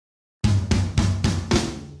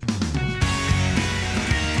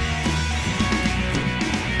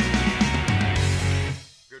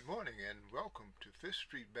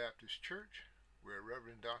Fifth Street Baptist Church, where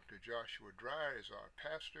Reverend Dr. Joshua Dreyer is our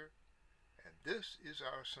pastor, and this is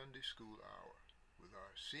our Sunday School Hour with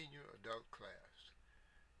our senior adult class.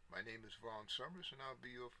 My name is Vaughn Summers, and I'll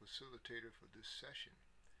be your facilitator for this session.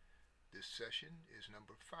 This session is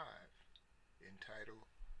number 5, entitled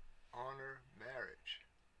Honor Marriage.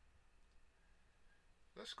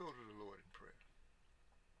 Let's go to the Lord in prayer.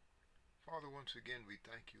 Father, once again, we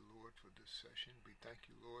thank you, Lord, for this session. We thank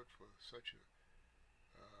you, Lord, for such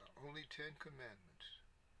only 10 commandments,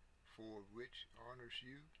 4 of which honors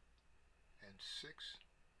you, and 6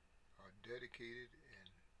 are dedicated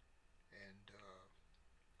and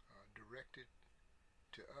directed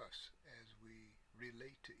to us as we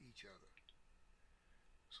relate to each other.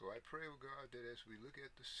 So I pray, O God, that as we look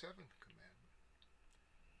at the 7th commandment,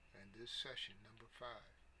 and this session, number 5,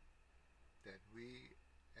 that we,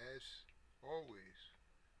 as always,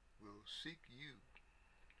 will seek you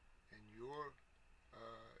and your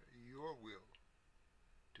will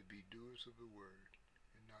to be doers of the word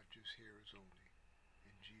and not just hearers only.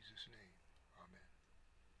 In Jesus' name, amen.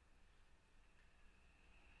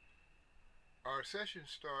 Our session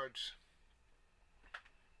starts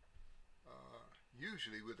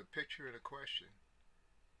usually with a picture and a question.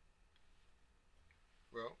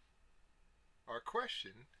 Well, our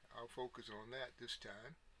question, I'll focus on that this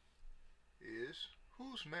time, is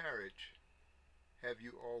whose marriage have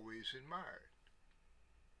you always admired?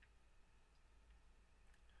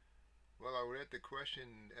 Well, I read the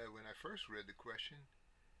question, when I first read the question,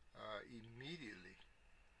 immediately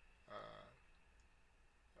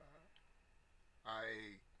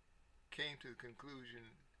I came to the conclusion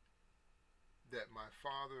that my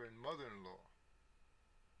father and mother-in-law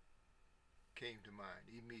came to mind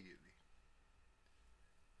immediately,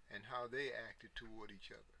 and how they acted toward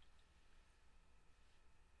each other.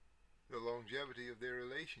 The longevity of their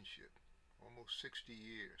relationship, almost 60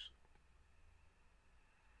 years.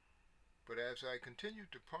 But as I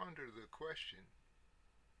continued to ponder the question,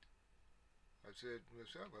 I said to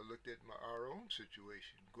myself, I looked at our own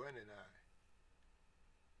situation, Gwen and I.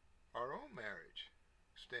 Our own marriage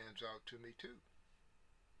stands out to me too.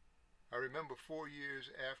 I remember 4 years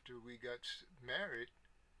after we got married,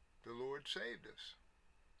 the Lord saved us.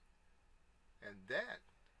 And that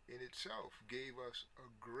in itself gave us a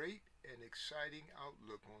great and exciting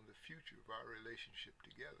outlook on the future of our relationship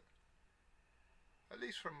together. At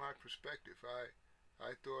least from my perspective, I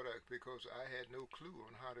thought because I had no clue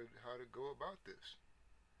on how to go about this.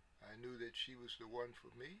 I knew that she was the one for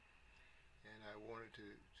me, and I wanted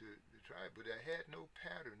to try it, but I had no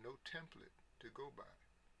pattern, no template to go by.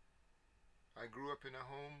 I grew up in a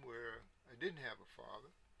home where I didn't have a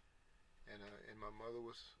father, and my mother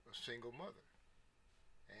was a single mother.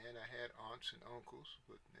 And I had aunts and uncles,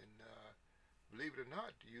 and believe it or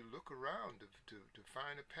not, you look around to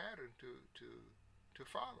find a pattern to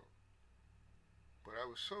follow. But I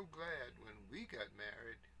was so glad when we got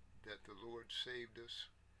married that the Lord saved us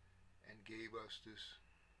and gave us this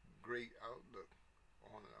great outlook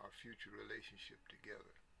on our future relationship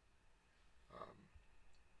together.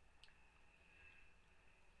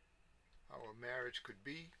 Our marriage could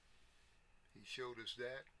be, He showed us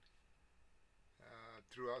that.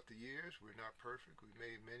 Throughout the years, we're not perfect. We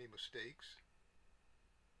made many mistakes.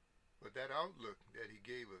 But that outlook that He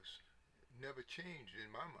gave us never changed in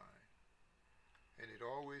my mind. And it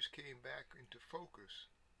always came back into focus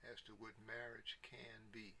as to what marriage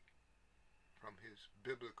can be from His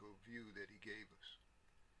biblical view that He gave us.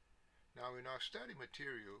 Now, in our study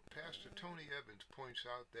material, Pastor Tony Evans points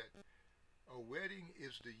out that a wedding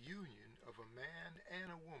is the union of a man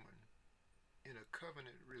and a woman in a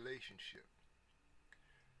covenant relationship.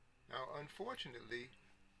 Now, unfortunately,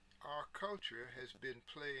 our culture has been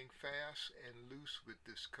playing fast and loose with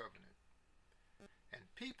this covenant. And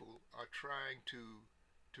people are trying to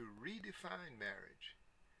redefine marriage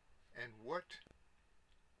and what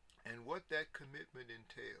that commitment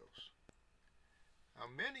entails. Now,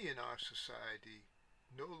 many in our society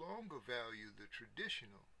no longer value the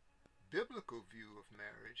traditional biblical view of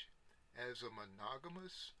marriage as a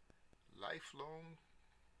monogamous, lifelong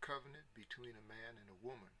covenant between a man and a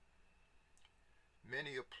woman.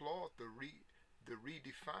 Many applaud the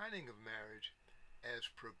redefining of marriage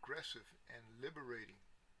as progressive and liberating.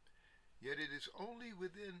 Yet it is only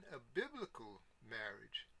within a biblical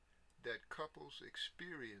marriage that couples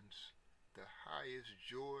experience the highest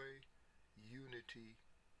joy, unity,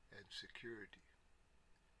 and security.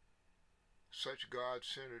 Such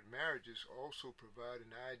God-centered marriages also provide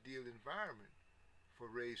an ideal environment for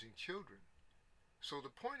raising children. So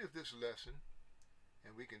the point of this lesson,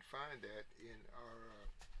 and we can find that in our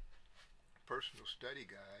personal study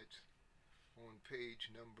guides on page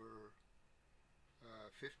number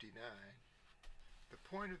 59. The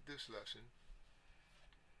point of this lesson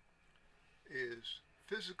is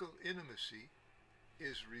physical intimacy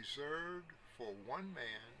is reserved for one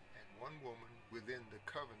man and one woman within the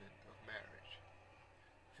covenant of marriage.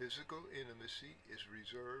 Physical intimacy is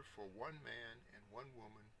reserved for one man and one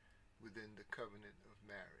woman within the covenant of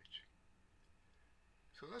marriage.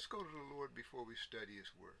 So let's go to the Lord before we study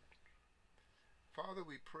His Word. Father,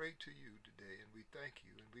 we pray to you today, and we thank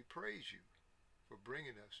you, and we praise you for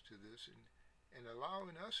bringing us to this and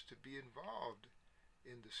allowing us to be involved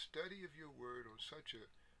in the study of your Word on such a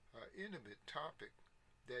intimate topic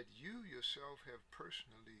that you yourself have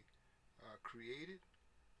personally created,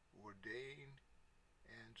 ordained,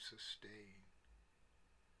 and sustained.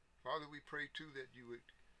 Father, we pray too that you would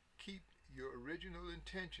keep your original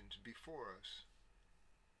intentions before us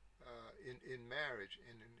in marriage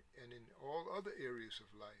and in all other areas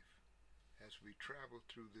of life as we travel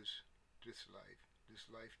through this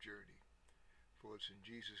life journey. For it's in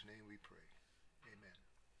Jesus' name we pray. Amen.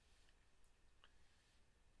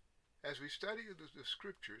 As we study the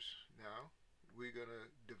scriptures now, we're going to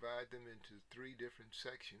divide them into three different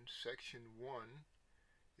sections. Section 1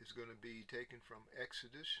 is going to be taken from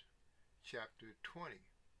Exodus chapter 20.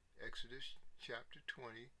 Exodus chapter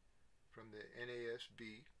 20 from the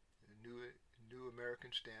NASB, the New American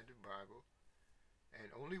Standard Bible, and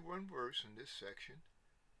only one verse in this section,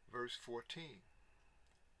 verse 14.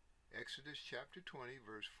 Exodus chapter 20,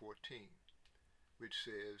 verse 14, which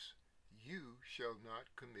says, "You shall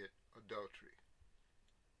not commit adultery."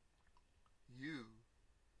 You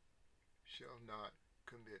shall not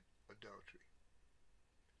commit adultery.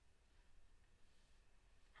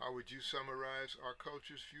 How would you summarize our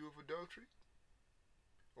culture's view of adultery?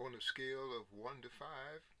 On a scale of 1 to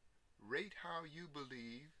 5, rate how you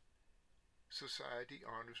believe society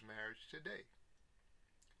honors marriage today.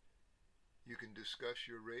 You can discuss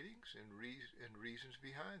your ratings and reasons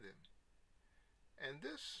behind them. And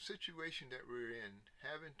this situation that we're in,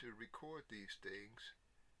 having to record these things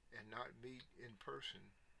and not meet in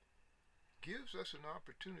person, gives us an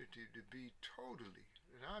opportunity to be totally,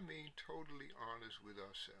 and I mean totally, honest with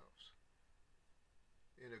ourselves.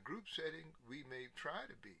 In a group setting, we may try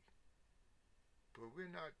to be, but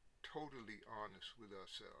we're not totally honest with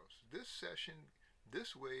ourselves. This session,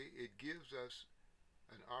 this way, it gives us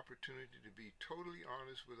an opportunity to be totally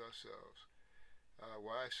honest with ourselves.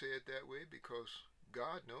 Why I say it that way? Because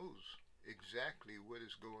God knows exactly what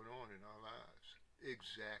is going on in our lives,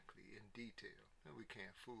 exactly, in detail, and we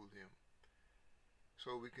can't fool Him.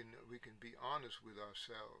 So we can be honest with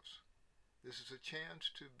ourselves. This is a chance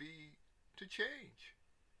to change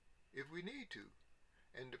if we need to,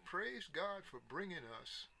 and to praise God for bringing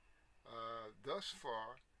us thus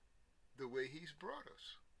far the way He's brought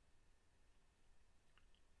us.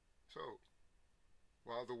 So,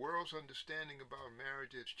 while the world's understanding about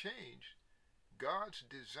marriage has changed, God's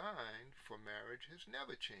design for marriage has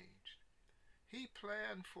never changed. He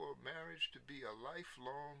planned for marriage to be a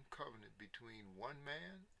lifelong covenant between one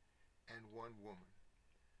man and one woman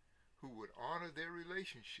who would honor their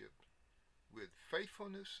relationship with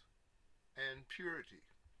faithfulness and purity.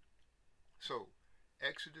 So,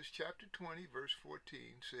 Exodus chapter 20, verse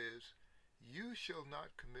 14 says, "You shall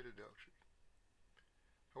not commit adultery."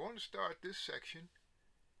 I want to start this section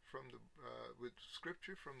with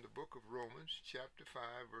scripture from the book of Romans, chapter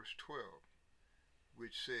 5, verse 12,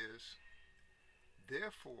 which says,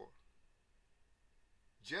 "Therefore,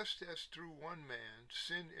 just as through one man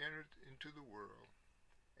sin entered into the world,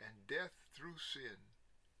 and death through sin,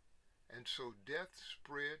 and so death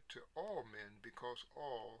spread to all men because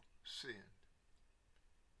all sinned."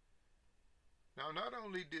 Now, not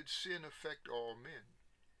only did sin affect all men,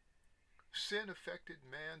 sin affected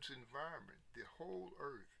man's environment, the whole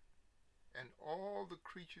earth, and all the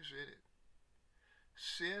creatures in it.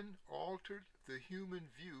 Sin altered the human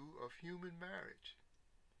view of human marriage,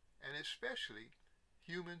 and especially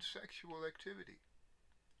human sexual activity.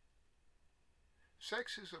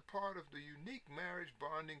 Sex is a part of the unique marriage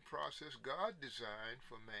bonding process God designed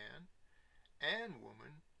for man and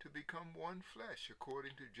woman to become one flesh,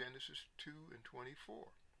 according to Genesis 2 and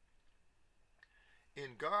 24.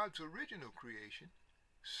 In God's original creation,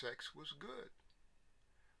 sex was good.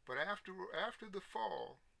 But after the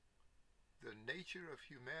fall, the nature of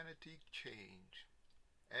humanity changed,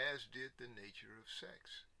 as did the nature of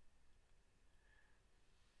sex.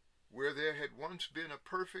 Where there had once been a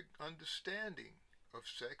perfect understanding of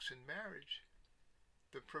sex and marriage,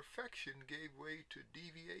 the perfection gave way to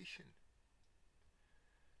deviation.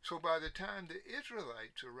 So by the time the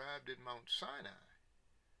Israelites arrived at Mount Sinai,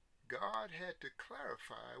 God had to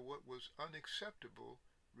clarify what was unacceptable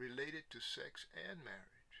related to sex and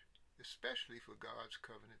marriage, especially for God's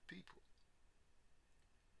covenant people.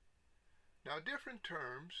 Now, different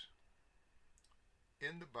terms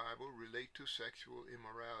in the Bible relate to sexual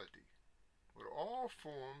immorality, but all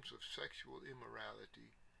forms of sexual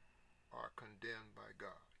immorality are condemned by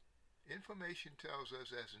God. Information tells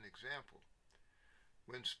us, as an example,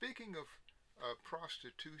 when speaking of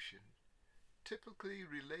prostitution, typically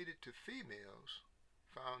related to females,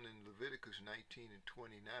 found in Leviticus 19 and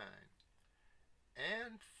 29,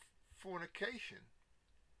 and fornication,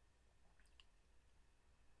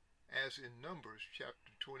 as in Numbers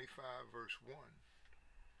chapter 25, verse 1,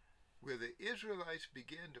 where the Israelites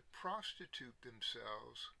began to prostitute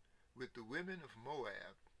themselves with the women of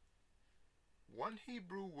Moab. One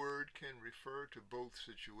Hebrew word can refer to both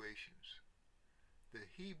situations. The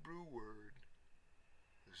Hebrew word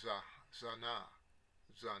zanah,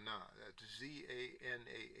 that's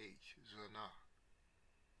Z-A-N-A-H, zanah.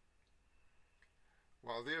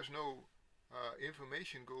 While there's no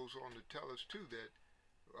information goes on to tell us too that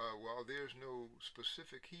while there's no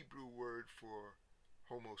specific Hebrew word for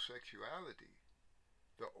homosexuality,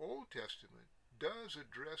 the Old Testament does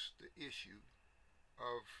address the issue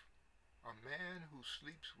of a man who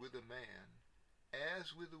sleeps with a man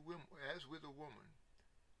as with a woman,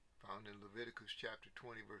 found in Leviticus chapter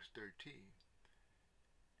 20, verse 13,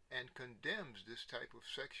 and condemns this type of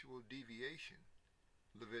sexual deviation,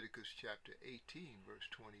 Leviticus chapter 18, verse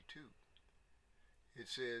 22. It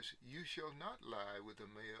says, "You shall not lie with a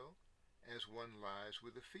male as one lies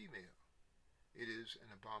with a female. It is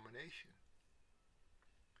an abomination."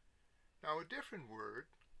 Now, a different word,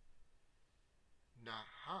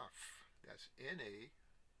 nahaf, that's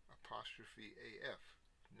N-A-apostrophe-A-F,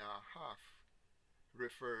 nahaf,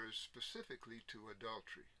 refers specifically to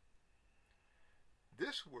adultery.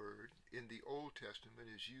 This word in the Old Testament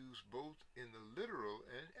is used both in the literal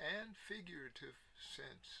and figurative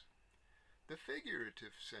sense. The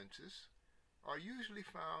figurative senses are usually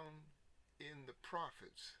found in the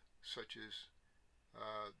prophets, such as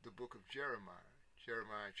the book of Jeremiah,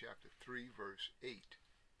 Jeremiah chapter 3, verse 8.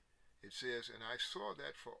 It says, "And I saw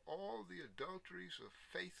that for all the adulteries of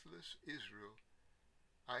faithless Israel,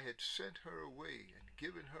 I had sent her away and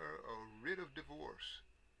given her a writ of divorce.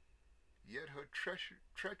 Yet her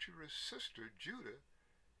treacherous sister Judah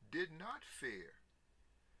did not fear,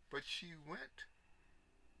 but she went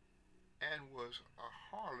and was a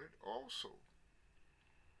harlot also."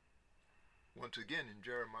 Once again in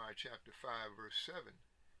Jeremiah chapter 5, verse 7,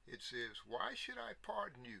 it says, "Why should I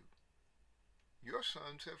pardon you? Your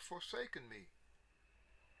sons have forsaken me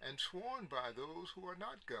and sworn by those who are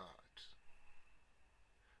not gods.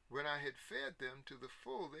 When I had fed them to the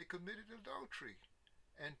full, they committed adultery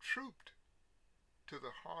and trooped to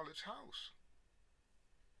the harlot's house."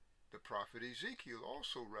 The prophet Ezekiel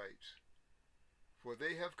also writes, "For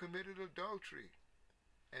they have committed adultery,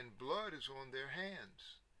 and blood is on their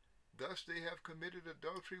hands. Thus they have committed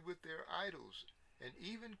adultery with their idols, and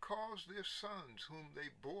even caused their sons, whom they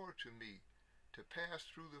bore to me, to pass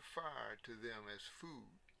through the fire to them as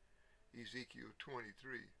food." Ezekiel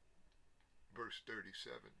 23, verse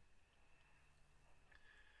 37.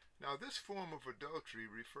 Now, this form of adultery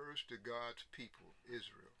refers to God's people,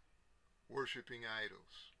 Israel, worshiping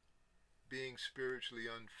idols, being spiritually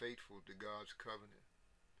unfaithful to God's covenant.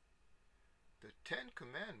 The 10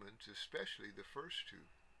 Commandments, especially the first two,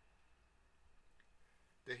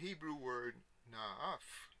 the Hebrew word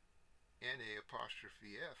na'af,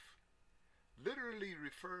 N-A-apostrophe-F, literally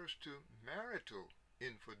refers to marital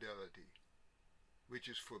infidelity, which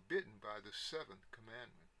is forbidden by the 7th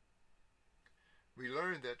commandment. We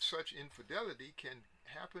learn that such infidelity can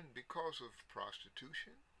happen because of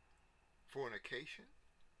prostitution, fornication,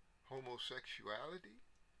 homosexuality,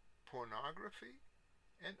 pornography,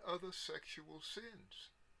 and other sexual sins.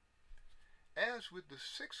 As with the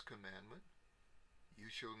 6th commandment, "You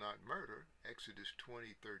shall not murder," Exodus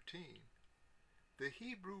 20:13, the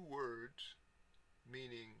Hebrew words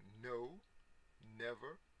meaning no,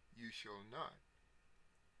 never, you shall not.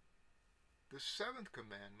 The 7th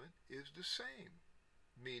commandment is the same,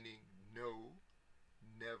 meaning no,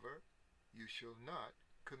 never, you shall not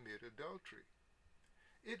commit adultery.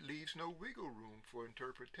 It leaves no wiggle room for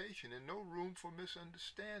interpretation and no room for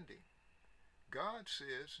misunderstanding. God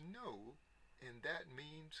says no, and that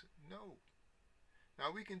means no.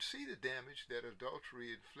 Now we can see the damage that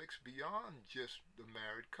adultery inflicts beyond just the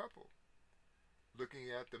married couple.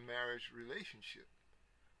 Looking at the marriage relationship,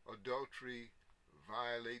 adultery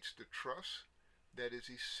violates the trust that is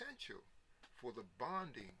essential for the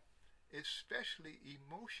bonding, especially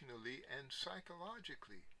emotionally and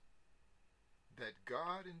psychologically, that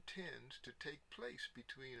God intends to take place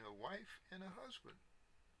between a wife and a husband.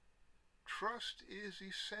 Trust is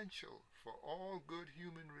essential for all good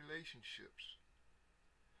human relationships.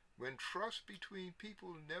 When trust between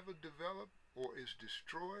people never develops or is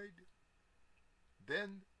destroyed,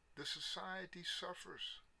 then the society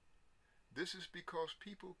suffers. This is because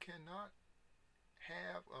people cannot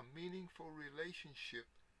have a meaningful relationship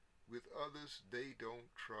with others they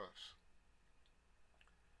don't trust.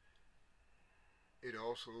 It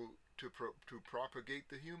also to propagate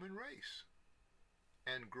the human race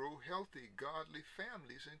and grow healthy, godly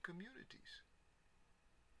families and communities.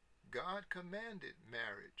 God commanded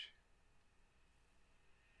marriage.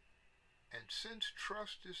 And since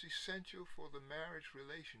trust is essential for the marriage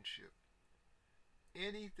relationship,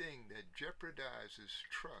 anything that jeopardizes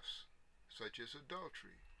trust, such as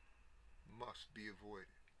adultery, must be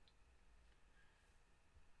avoided.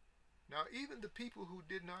 Now, even the people who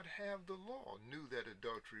did not have the law knew that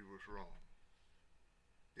adultery was wrong.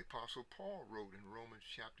 The Apostle Paul wrote in Romans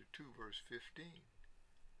chapter 2, verse 15.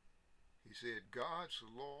 He said, God's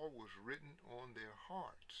law was written on their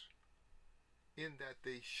hearts, in that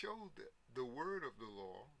they showed the word of the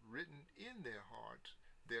law written in their hearts,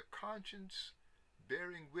 their conscience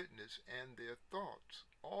bearing witness, and their thoughts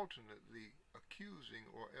alternately accusing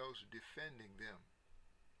or else defending them.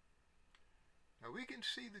 Now we can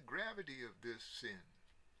see the gravity of this sin.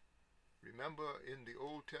 Remember in the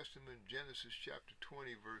Old Testament, Genesis chapter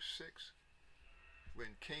 20, verse 6,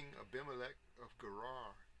 when King Abimelech of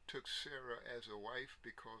Gerar took Sarah as a wife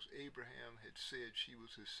because Abraham had said she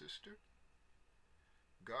was his sister?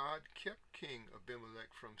 God kept King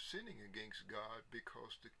Abimelech from sinning against God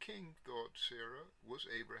because the king thought Sarah was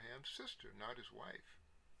Abraham's sister, not his wife.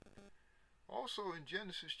 Also in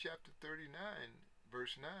Genesis chapter 39,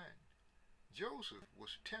 verse 9, Joseph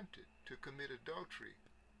was tempted to commit adultery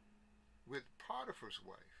with Potiphar's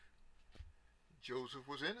wife. Joseph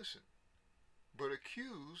was innocent, but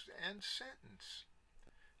accused and sentenced.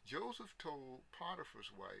 Joseph told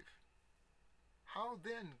Potiphar's wife, "How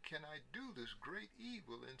then can I do this great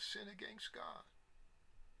evil and sin against God?"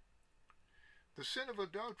 The sin of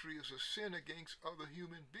adultery is a sin against other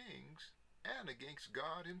human beings and against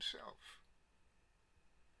God himself.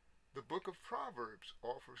 The book of Proverbs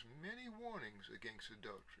offers many warnings against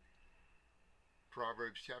adultery.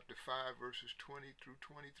 Proverbs chapter 5, verses 20 through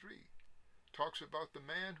 23 talks about the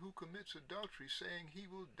man who commits adultery, saying he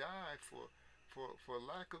will die for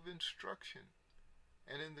lack of instruction,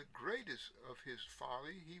 and in the greatest of his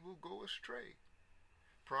folly he will go astray.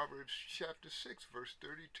 Proverbs chapter 6, verse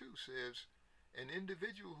 32 says, an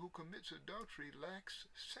individual who commits adultery lacks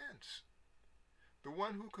sense. The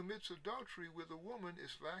one who commits adultery with a woman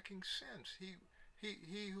is lacking sense.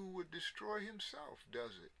 He who would destroy himself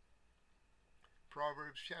does it.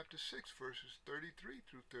 Proverbs chapter 6, verses 33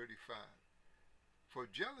 through 35. For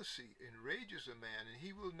jealousy enrages a man, and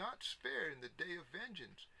he will not spare in the day of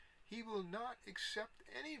vengeance. He will not accept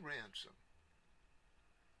any ransom,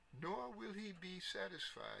 nor will he be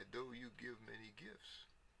satisfied though you give many gifts.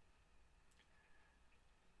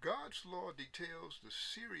 God's law details the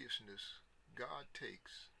seriousness God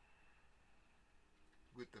takes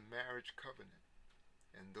with the marriage covenant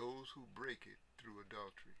and those who break it through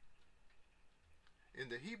adultery. In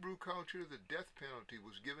the Hebrew culture, the death penalty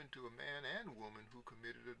was given to a man and woman who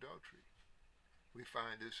committed adultery. We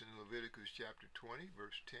find this in Leviticus chapter 20,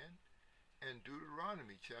 verse 10, and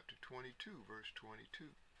Deuteronomy chapter 22, verse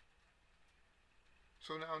 22.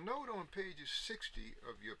 So now note on pages 60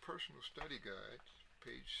 of your personal study guide,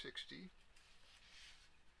 page 60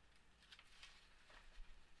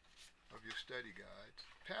 of your study guides,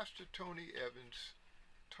 Pastor Tony Evans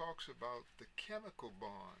talks about the chemical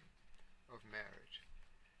bond of marriage.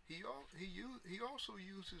 He also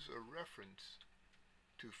uses a reference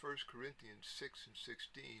to 1 Corinthians 6 and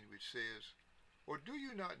 16, which says, or do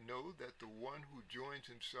you not know that the one who joins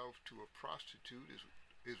himself to a prostitute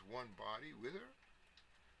is one body with her?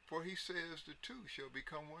 For he says the two shall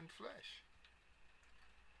become one flesh.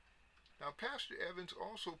 Now Pastor Evans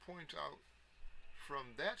also points out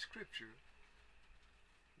from that scripture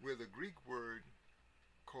where the Greek word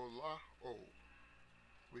kolao,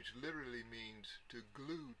 which literally means to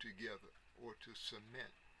glue together or to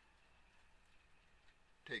cement,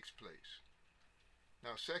 takes place.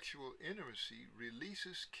 Now sexual intimacy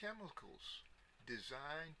releases chemicals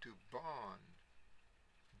designed to bond.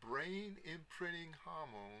 Brain imprinting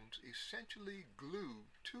hormones essentially glue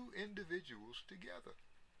two individuals together.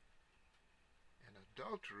 And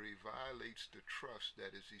adultery violates the trust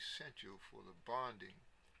that is essential for the bonding,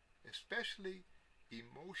 especially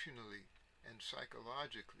emotionally and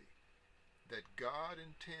psychologically, that God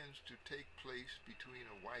intends to take place between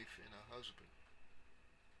a wife and a husband.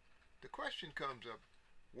 The question comes up,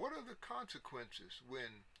 what are the consequences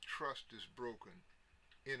when trust is broken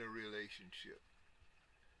in a relationship?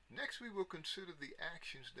 Next, we will consider the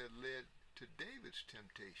actions that led to David's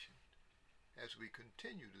temptation as we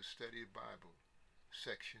continue to study the Bible.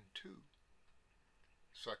 Section 2.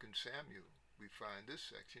 2 Samuel. We find this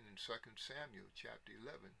section in 2 Samuel chapter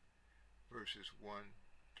 11, verses 1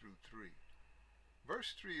 through 3.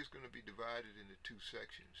 Verse 3 is going to be divided into two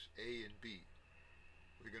sections, A and B.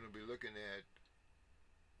 We're going to be looking at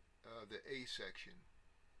the A section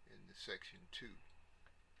in the section 2.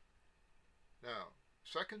 Now,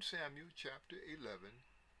 2 Samuel chapter 11,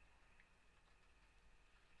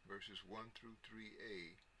 verses 1 through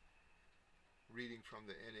 3a, reading from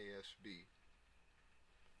the NASB.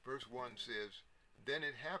 Verse 1 says, "Then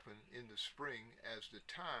it happened in the spring, as the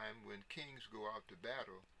time when kings go out to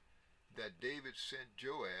battle, that David sent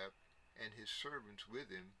Joab and his servants with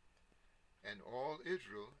him, and all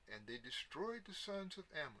Israel, and they destroyed the sons of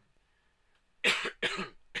Ammon."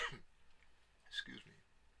 Excuse me.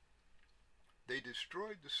 They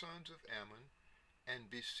destroyed the sons of Ammon and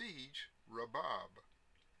besieged Rabbah,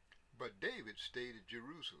 but David stayed at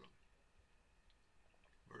Jerusalem.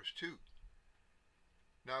 Verse 2.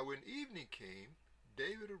 "Now when evening came,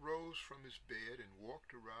 David arose from his bed and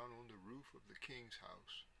walked around on the roof of the king's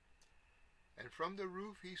house. And from the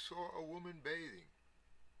roof he saw a woman bathing,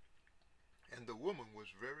 and the woman was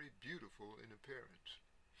very beautiful in appearance."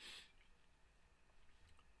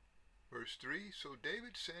 Verse 3, "So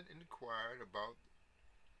David sent and inquired about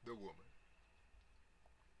the woman."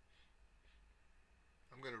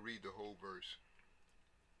 I'm going to read the whole verse.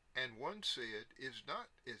 "And one said, is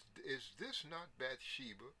this not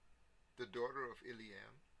Bathsheba, the daughter of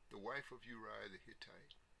Eliam, the wife of Uriah the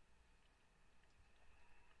Hittite?"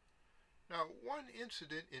 Now, one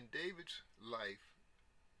incident in David's life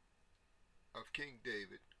of King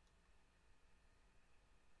David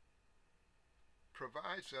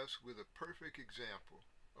provides us with a perfect example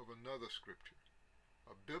of another scripture,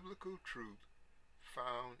 a biblical truth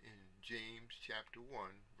found in James chapter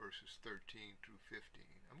 1, verses 13 through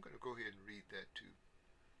 15. I'm going to go ahead and read that too.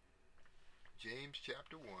 James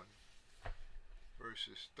chapter 1,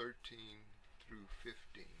 verses 13 through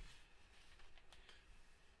 15.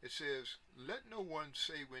 It says, "Let no one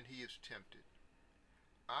say when he is tempted,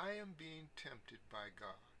 'I am being tempted by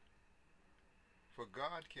God.' For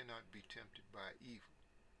God cannot be tempted by evil,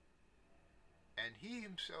 and he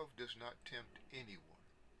himself does not tempt anyone."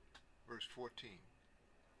 Verse 14.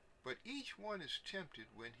 "But each one is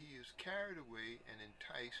tempted when he is carried away and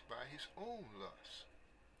enticed by his own lust."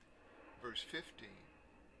 Verse 15.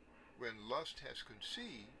 "When lust has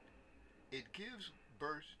conceived, it gives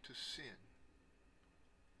birth to sin.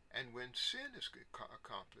 And when sin is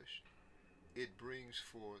accomplished, it brings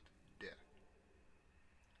forth death."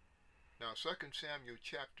 Now, 2 Samuel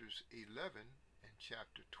chapters 11 and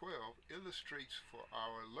chapter 12 illustrates for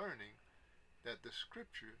our learning that the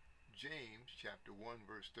scripture, James chapter 1,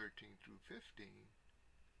 verse 13 through 15,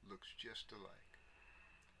 looks just alike.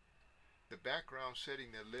 The background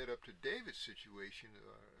setting that led up to David's situation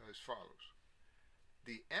as follows.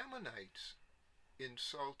 The Ammonites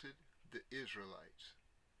insulted the Israelites,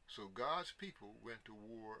 so God's people went to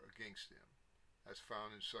war against them, as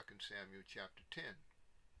found in 2 Samuel chapter 10.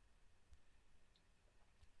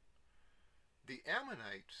 The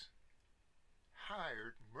Ammonites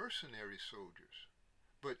hired mercenary soldiers,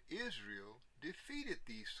 but Israel defeated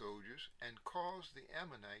these soldiers and caused the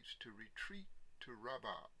Ammonites to retreat to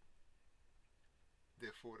Rabbah,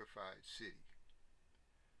 their fortified city.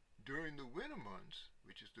 During the winter months,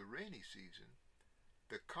 which is the rainy season,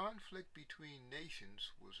 the conflict between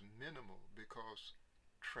nations was minimal because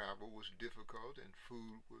travel was difficult and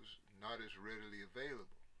food was not as readily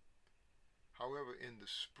available. However, in the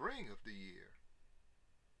spring of the year,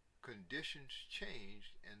 conditions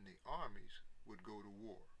changed and the armies would go to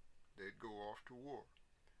war. They'd go off to war.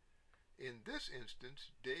 In this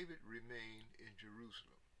instance, David remained in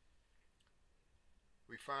Jerusalem.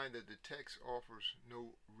 We find that the text offers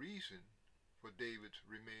no reason for David's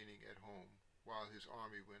remaining at home while his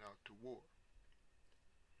army went out to war.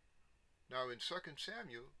 Now in 2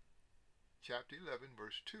 Samuel chapter 11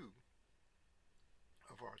 verse 2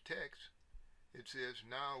 of our text, it says,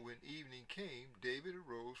 "Now when evening came, David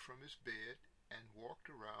arose from his bed and walked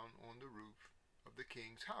around on the roof of the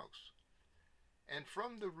king's house. And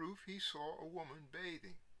from the roof he saw a woman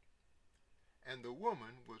bathing, and the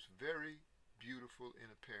woman was very beautiful in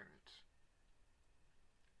appearance."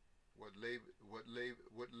 What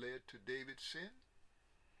led to David's sin?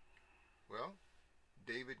 Well,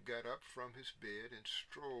 David got up from his bed and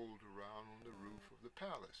strolled around on the roof of the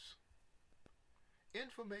palace.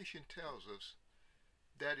 Information tells us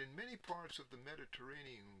that in many parts of the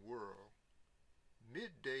Mediterranean world,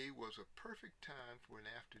 midday was a perfect time for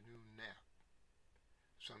an afternoon nap,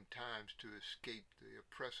 sometimes to escape the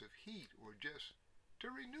oppressive heat or just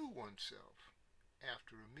to renew oneself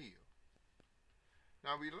after a meal.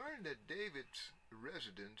 Now we learn that David's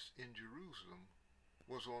residence in Jerusalem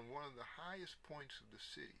was on one of the highest points of the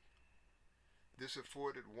city. This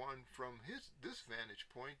afforded one from this vantage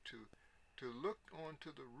point to look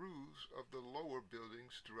onto the roofs of the lower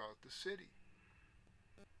buildings throughout the city.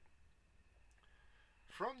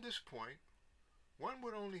 From this point, one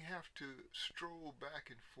would only have to stroll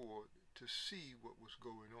back and forth to see what was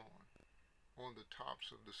going on the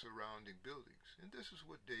tops of the surrounding buildings, and this is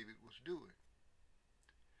what David was doing.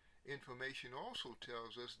 Information also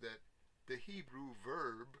tells us that the Hebrew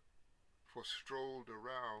verb for strolled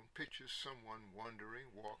around pictures someone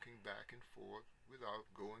wandering, walking back and forth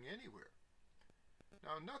without going anywhere.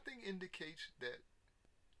 Now, nothing indicates that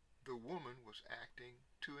the woman was acting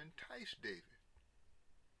to entice David.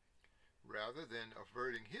 Rather than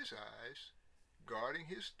averting his eyes, guarding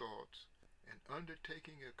his thoughts, and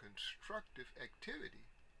undertaking a constructive activity,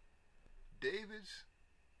 David's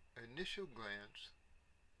initial glance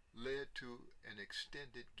led to an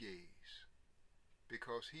extended gaze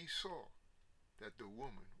because he saw that the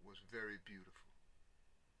woman was very beautiful.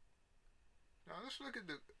 Now let's look at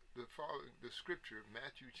the scripture,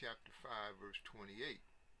 Matthew chapter 5, verse 28.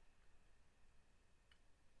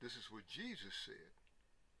 This is what Jesus said.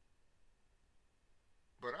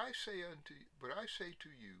 But I say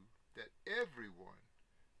to you that everyone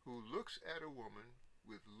who looks at a woman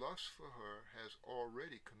with lust for her has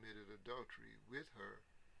already committed adultery with her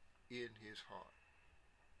in his heart.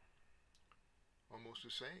 Almost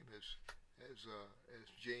the same as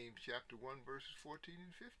James chapter 1, verses 14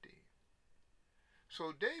 and 15.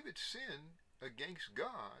 So David sinned against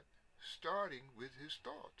God, starting with his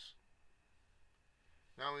thoughts.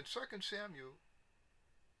 Now in 2 Samuel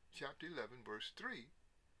chapter 11, verse 3,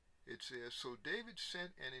 it says, So David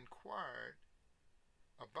sent and inquired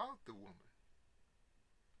about the woman.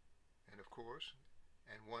 And of course,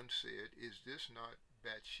 and one said, Is this not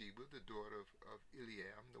Bathsheba, the daughter of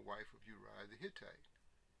Eliam, the wife of Uriah the Hittite?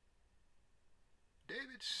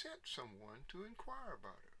 David sent someone to inquire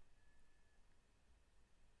about her.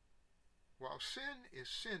 While sin is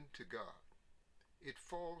sin to God, it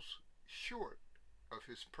falls short of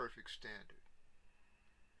his perfect standard.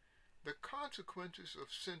 The consequences of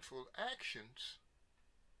sinful actions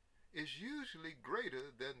is usually greater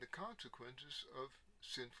than the consequences of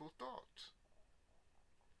sinful thoughts.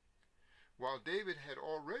 While David had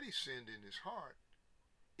already sinned in his heart,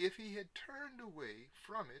 if he had turned away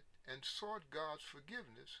from it and sought God's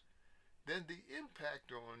forgiveness, then the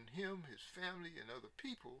impact on him, his family, and other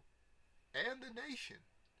people, and the nation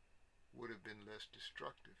would have been less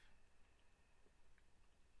destructive.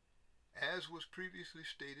 As was previously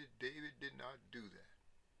stated, David did not do that,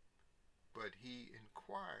 but he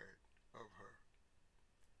inquired of her.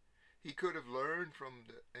 He could have learned from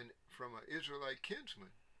an Israelite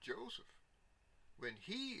kinsman, Joseph, when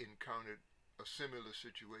he encountered a similar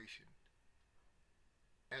situation,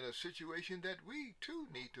 and a situation that we too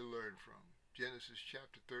need to learn from. Genesis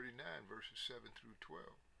chapter 39, verses 7 through 12.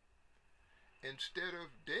 Instead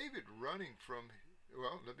of David running from,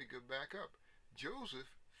 let me go back up.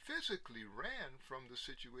 Joseph physically ran from the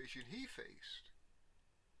situation he faced.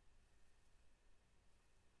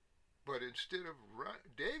 But instead of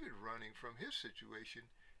David running from his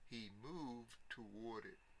situation, he moved toward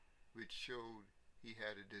it, which showed he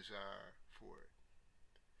had a desire for it.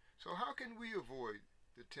 So how can we avoid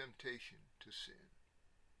the temptation to sin?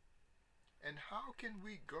 And how can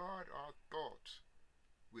we guard our thoughts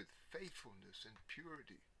with faithfulness and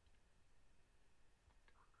purity?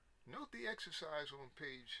 Note the exercise on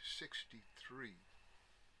page 63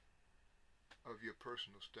 of your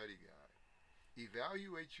personal study guide.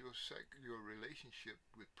 Evaluate your relationship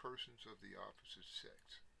with persons of the opposite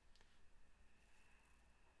sex.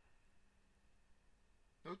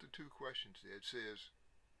 Note the two questions there. It says,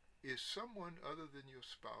 is someone other than your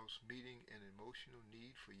spouse meeting an emotional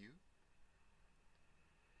need for you?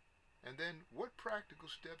 And then, what practical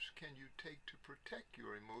steps can you take to protect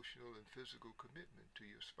your emotional and physical commitment to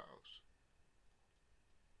your spouse?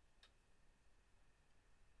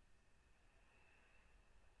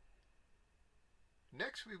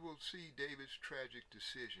 Next, we will see David's tragic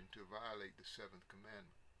decision to violate the seventh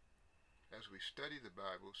commandment as we study the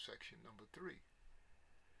Bible, section number 3.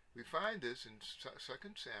 We find this in 2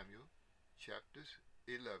 Samuel chapter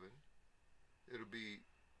 11. it'll be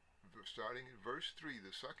starting in verse 3,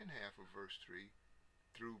 the second half of verse 3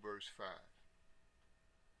 through verse 5.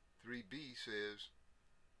 3b says,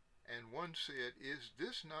 "And one said, Is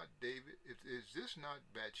this not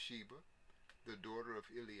Bathsheba, the daughter of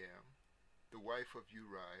Eliam, the wife of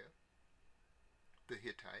Uriah the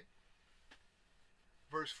Hittite?"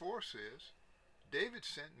 Verse 4 says, "David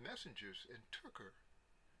sent messengers and took her,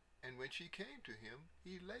 and when she came to him,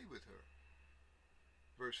 he lay with her."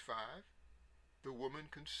 Verse 5, "The woman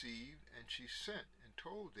conceived, and she sent and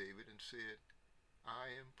told David and said, I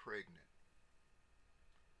am pregnant."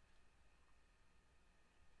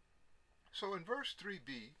 So in verse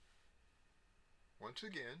 3b, once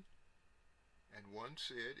again, "And one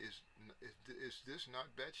said, Is this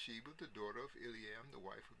not Bathsheba, the daughter of Eliam, the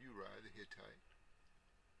wife of Uriah the Hittite?"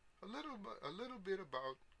 A little bit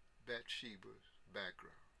about Bathsheba's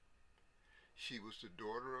background. She was the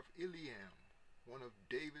daughter of Eliam, one of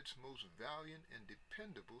David's most valiant and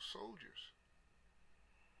dependable soldiers.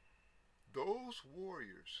 Those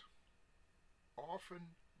warriors,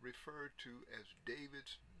 often referred to as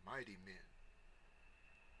David's mighty men,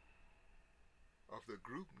 of the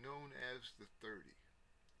group known as the 30.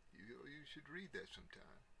 You should read that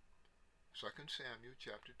sometime. 2 Samuel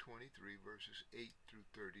chapter 23, verses 8 through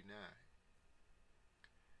 39.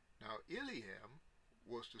 Now Eliam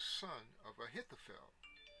was the son of Ahithophel,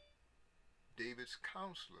 David's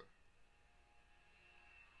counselor,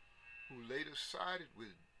 who later sided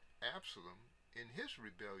with Absalom in his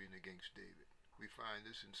rebellion against David. We find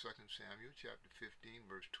this in 2 Samuel chapter 15,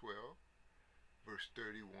 verse 12, verse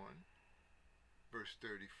 31, verse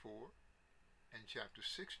 34, and chapter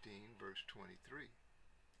 16, verse 23.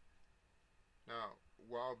 Now,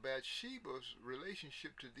 while Bathsheba's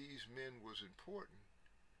relationship to these men was important,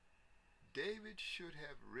 David should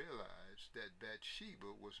have realized that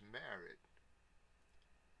Bathsheba was married,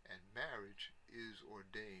 and marriage is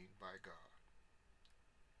ordained by God.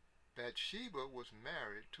 Bathsheba was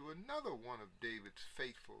married to another one of David's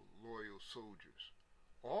faithful, loyal soldiers,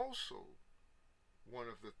 also one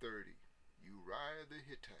of the 30, Uriah the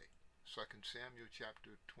Hittite, 2 Samuel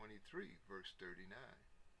chapter 23, verse 39.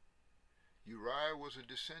 Uriah was a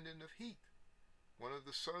descendant of Heth, one of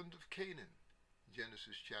the sons of Canaan,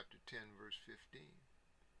 Genesis chapter 10, verse 15.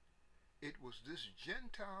 It was this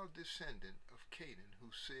Gentile descendant of Canaan who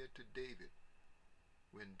said to David,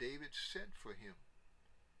 when David sent for him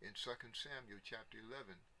in 2 Samuel chapter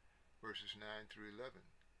 11, verses 9 through 11,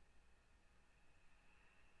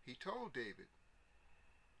 he told David,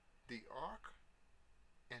 "The ark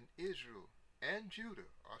and Israel and Judah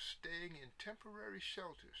are staying in temporary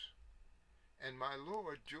shelters, and my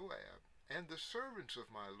lord Joab and the servants of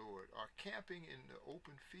my lord are camping in the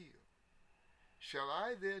open field. Shall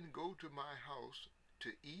I then go to my house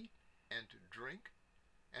to eat and to drink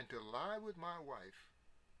and to lie with my wife?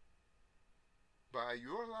 By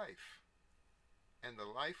your life and the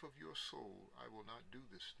life of your soul, I will not do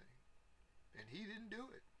this thing." And he didn't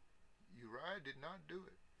do it. Uriah did not do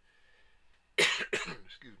it.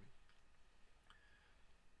 Excuse me.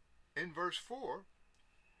 In verse 4,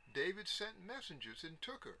 David sent messengers and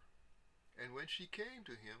took her, and when she came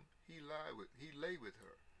to him, he lay with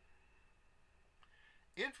her.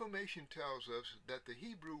 Information tells us that the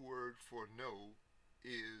Hebrew word for know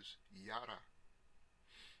is yada.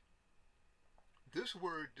 This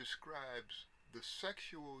word describes the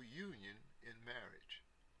sexual union in marriage,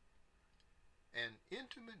 an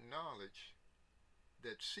intimate knowledge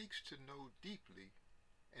that seeks to know deeply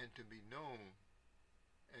and to be known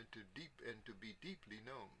and to be deeply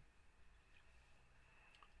known.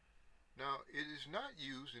 Now, it is not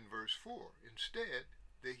used in verse 4. Instead,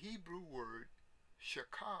 the Hebrew word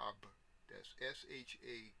shakab, that's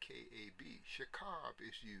S-H-A-K-A-B, shakab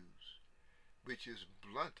is used, which is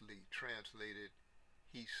bluntly translated,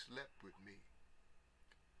 "He slept with me."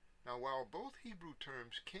 Now, while both Hebrew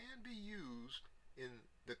terms can be used in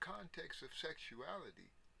the context of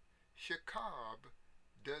sexuality, shakab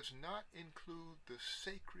does not include the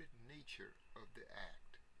sacred nature of the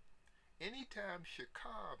act. Anytime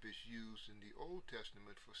shakab is used in the Old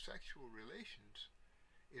Testament for sexual relations,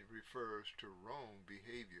 it refers to wrong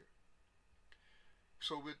behavior.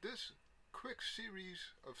 So with this quick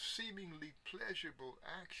series of seemingly pleasurable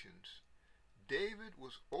actions, David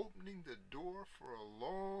was opening the door for a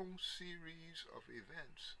long series of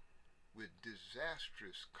events with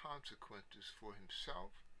disastrous consequences for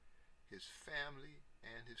himself, his family,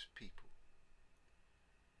 and his people.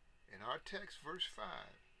 In our text, verse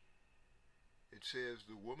 5, it says,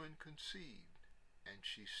 "The woman conceived, and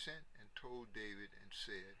she sent and told David and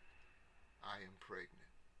said, I am pregnant."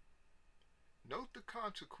 Note the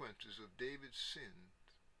consequences of David's sins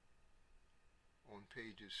on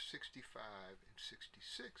pages 65 and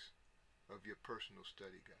 66 of your personal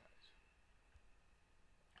study guides.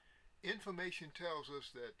 Information tells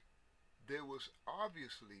us that there was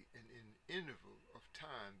obviously an interval of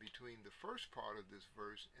time between the first part of this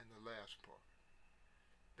verse and the last part.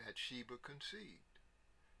 Bathsheba conceived.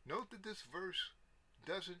 Note that this verse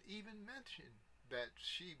doesn't even mention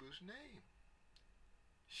Bathsheba's name.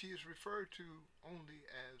 She is referred to only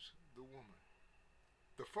as the woman.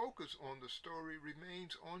 The focus on the story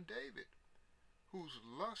remains on David, whose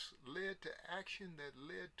lust led to action that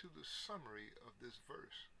led to the summary of this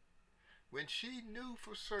verse. When she knew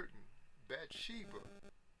for certain, Bathsheba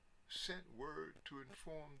sent word to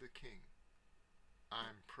inform the king,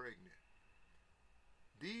 "I'm pregnant."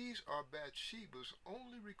 These are Bathsheba's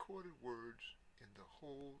only recorded words in the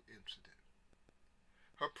whole incident.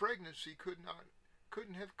 Her pregnancy couldn't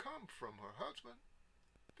have come from her husband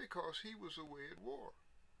because he was away at war.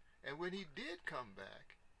 And when he did come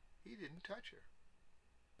back, he didn't touch her.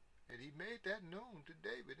 And he made that known to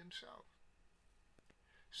David himself.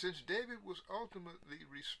 Since David was ultimately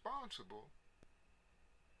responsible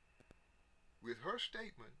with her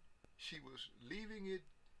statement, she was leaving it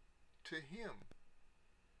to him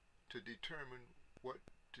to determine what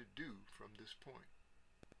to do from this point.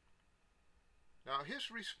 Now, his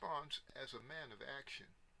response as a man of action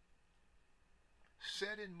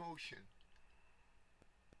set in motion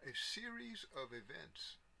a series of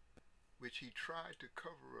events which he tried to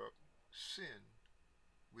cover up sin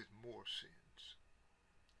with more sins,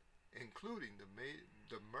 including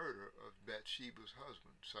the murder of Bathsheba's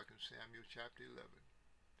husband, 2 Samuel chapter 11.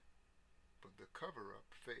 But the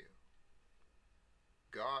cover-up failed.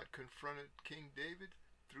 God confronted King David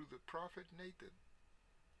through the prophet Nathan.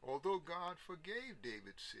 Although God forgave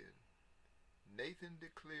David's sin, Nathan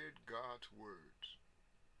declared God's words.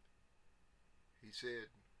 He said,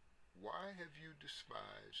 "Why have you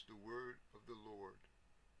despised the word of the Lord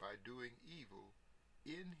by doing evil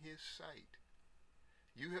in his sight?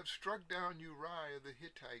 You have struck down Uriah the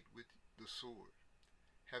Hittite with the sword,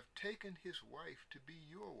 have taken his wife to be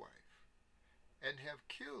your wife, and have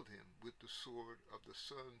killed him with the sword of the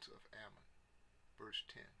sons of Ammon." Verse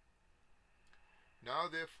 10. "Now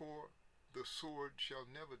therefore the sword shall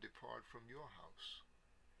never depart from your house,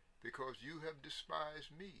 because you have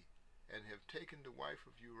despised me, and have taken the wife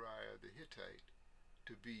of Uriah the Hittite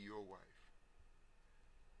to be your wife."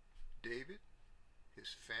 David,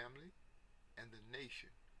 his family, and the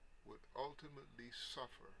nation would ultimately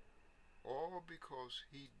suffer, all because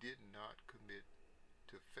he did not commit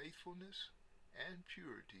to faithfulness and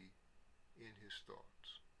purity in his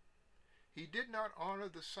thoughts. He did not honor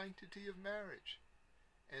the sanctity of marriage,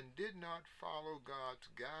 and did not follow God's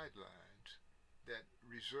guidelines that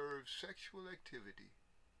reserve sexual activity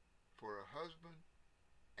for a husband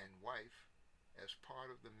and wife as part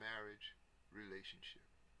of the marriage relationship.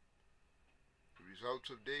 The results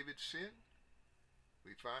of David's sin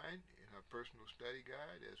we find in our personal study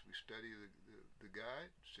guide as we study the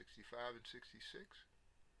guide, 65 and 66.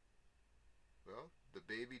 Well, the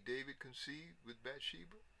baby David conceived with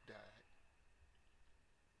Bathsheba died.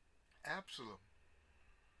 Absalom,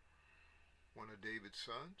 one of David's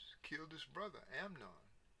sons, killed his brother Amnon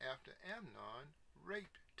after Amnon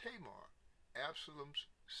raped Tamar, Absalom's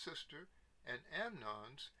sister and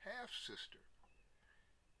Amnon's half-sister.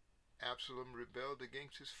 Absalom rebelled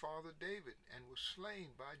against his father David and was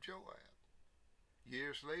slain by Joab.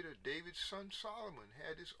 Years later, David's son Solomon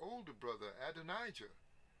had his older brother Adonijah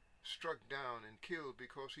struck down and killed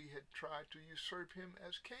because he had tried to usurp him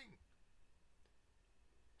as king.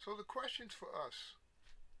 So the questions for us: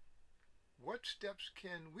 what steps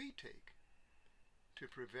can we take to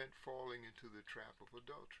prevent falling into the trap of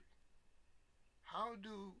adultery? How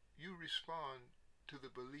do you respond to the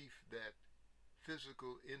belief that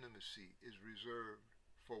physical intimacy is reserved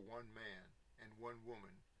for one man and one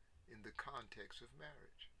woman in the context of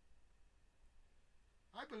marriage?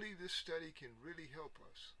 I believe this study can really help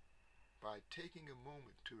us by taking a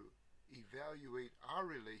moment to evaluate our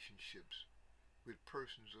relationships with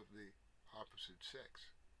persons of the opposite sex.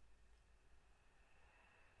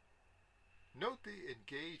 Note the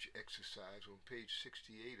engage exercise on page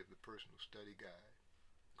 68 of the personal study guide.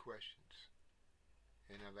 Questions.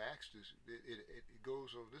 And I've asked this, it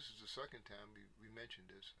goes over, this is the second time we mentioned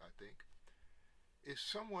this, I think. Is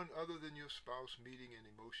someone other than your spouse meeting an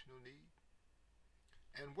emotional need?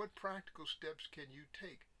 And what practical steps can you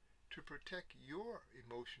take to protect your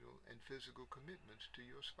emotional and physical commitments to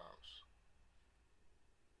your spouse?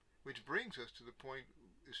 Which brings us to the point,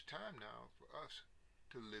 it's time now for us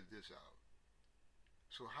to live this out.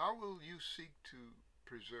 So how will you seek to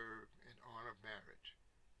preserve and honor marriage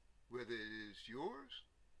whether it is yours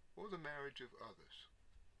or the marriage of others.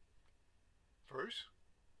 First,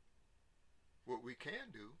 what we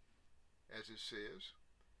can do, as it says,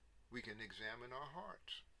 we can examine our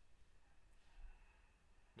hearts.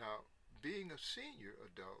 Now, being a senior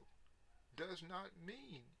adult does not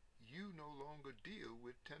mean you no longer deal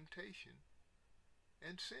with temptation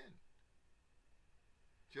and sin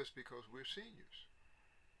just because we're seniors.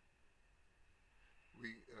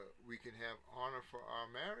 We can have honor for our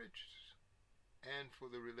marriages and for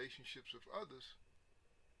the relationships of others,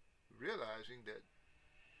 realizing that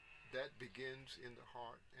that begins in the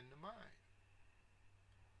heart and the mind.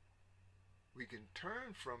 We can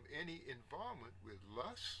turn from any involvement with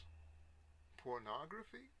lust,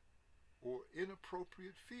 pornography, or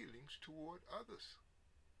inappropriate feelings toward others.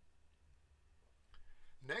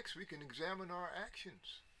 Next, we can examine our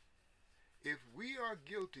actions. If we are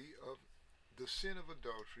guilty of the sin of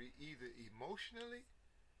adultery, either emotionally,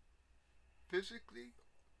 physically,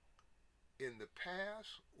 in the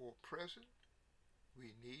past or present,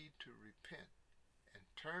 we need to repent and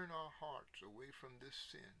turn our hearts away from this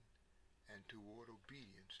sin and toward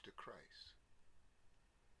obedience to Christ.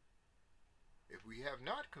 If we have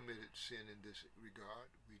not committed sin in this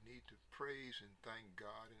regard, we need to praise and thank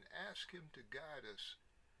God and ask Him to guide us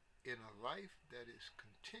in a life that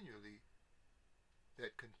continually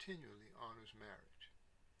honors marriage.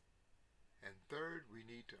 And third, we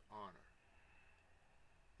need to honor.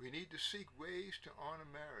 We need to seek ways to honor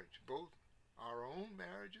marriage, both our own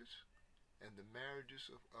marriages and the marriages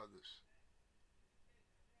of others.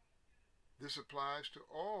 This applies to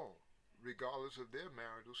all, regardless of their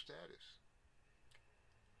marital status.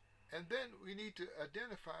 And then we need to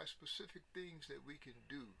identify specific things that we can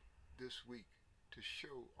do this week to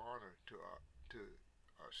show honor to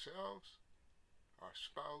ourselves, our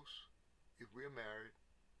spouse, if we're married,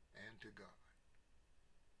 and to God.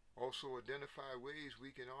 Also identify ways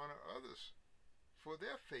we can honor others for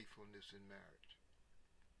their faithfulness in marriage.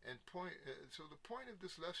 And so the point of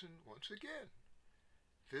this lesson, once again,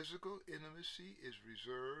 physical intimacy is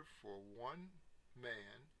reserved for one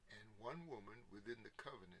man and one woman within the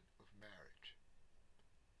covenant of marriage.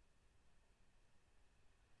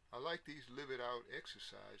 I like these live it out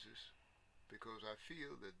exercises because I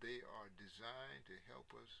feel that they are designed to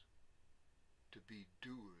help us to be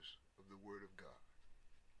doers of the Word of God.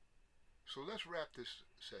 So let's wrap this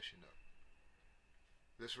session up.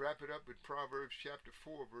 Let's wrap it up with Proverbs chapter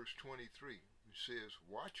 4, verse 23, which says,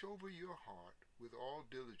 "Watch over your heart with all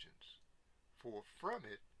diligence, for from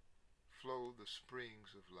it flow the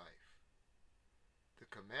springs of life." The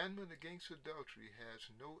commandment against adultery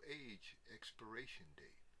has no age expiration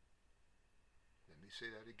date. Let me say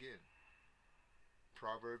that again.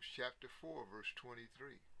 Proverbs chapter 4, verse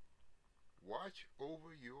 23. "Watch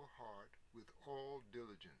over your heart with all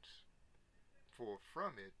diligence, for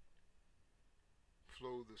from it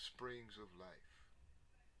flow the springs of life."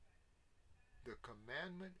 The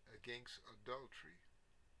commandment against adultery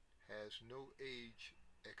has no age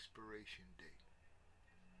expiration date.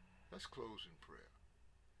 Let's close in prayer.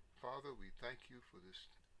 Father, we thank you for this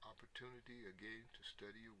opportunity again to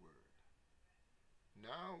study your word.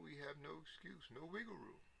 Now we have no excuse, no wiggle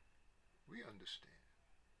room. We understand.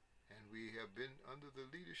 And we have been under the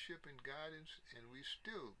leadership and guidance, and we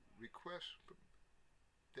still request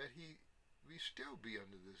that we still be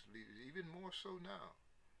under this leadership, even more so now,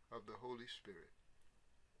 of the Holy Spirit,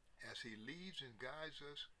 as He leads and guides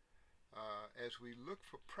us as we look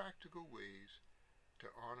for practical ways to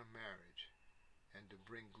honor marriage and to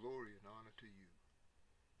bring glory and honor to you.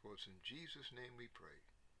 For it's in Jesus' name we pray.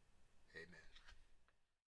 Amen.